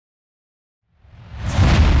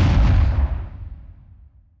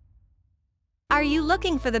Are you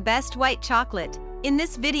looking for the best white chocolate? In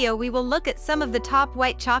this video we will look at some of the top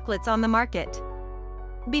white chocolates on the market.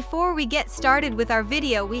 Before we get started with our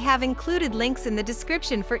video, we have included links in the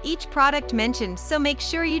description for each product mentioned, so make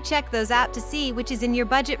sure you check those out to see which is in your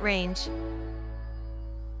budget range.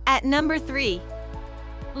 At number 3.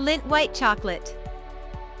 Lindt White Chocolate.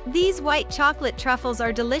 These white chocolate truffles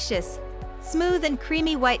are delicious, smooth and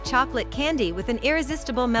creamy white chocolate candy with an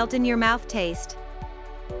irresistible melt-in-your-mouth taste.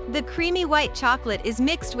 The creamy white chocolate is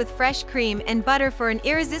mixed with fresh cream and butter for an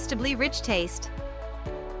irresistibly rich taste.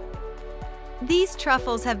 These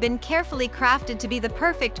truffles have been carefully crafted to be the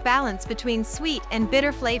perfect balance between sweet and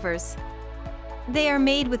bitter flavors. They are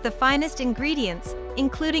made with the finest ingredients,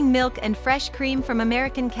 including milk and fresh cream from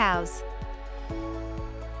American cows.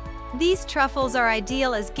 These truffles are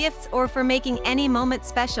ideal as gifts or for making any moment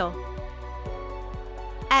special.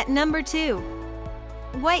 At number 2.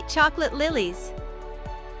 White Chocolate Lilies.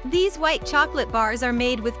 These white chocolate bars are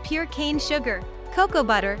made with pure cane sugar, cocoa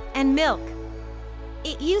butter, and milk.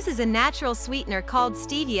 It uses a natural sweetener called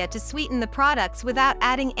stevia to sweeten the products without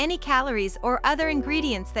adding any calories or other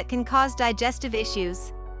ingredients that can cause digestive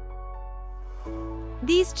issues.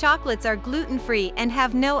 These chocolates are gluten-free and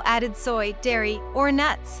have no added soy, dairy, or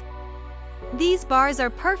nuts. These bars are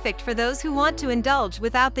perfect for those who want to indulge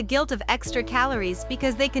without the guilt of extra calories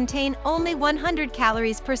because they contain only 100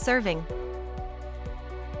 calories per serving.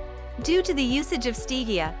 Due to the usage of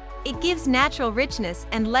stevia, it gives natural richness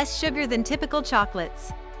and less sugar than typical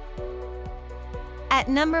chocolates. At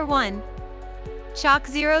number 1.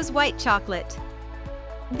 ChocZero's White Chocolate.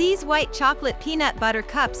 These white chocolate peanut butter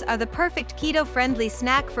cups are the perfect keto-friendly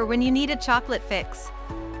snack for when you need a chocolate fix.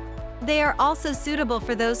 They are also suitable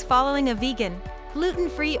for those following a vegan,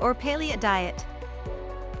 gluten-free or paleo diet.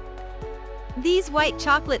 These white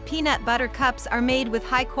chocolate peanut butter cups are made with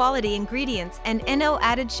high-quality ingredients and no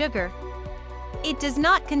added sugar. It does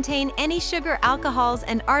not contain any sugar, alcohols,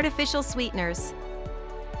 and artificial sweeteners.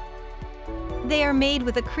 They are made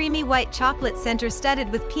with a creamy white chocolate center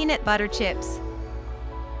studded with peanut butter chips.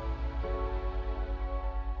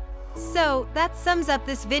 So, that sums up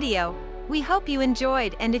this video. We hope you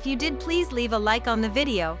enjoyed, and if you did, please leave a like on the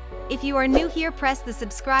video. If you are new here, press the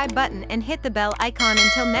subscribe button and hit the bell icon.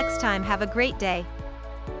 Until next time, have a great day.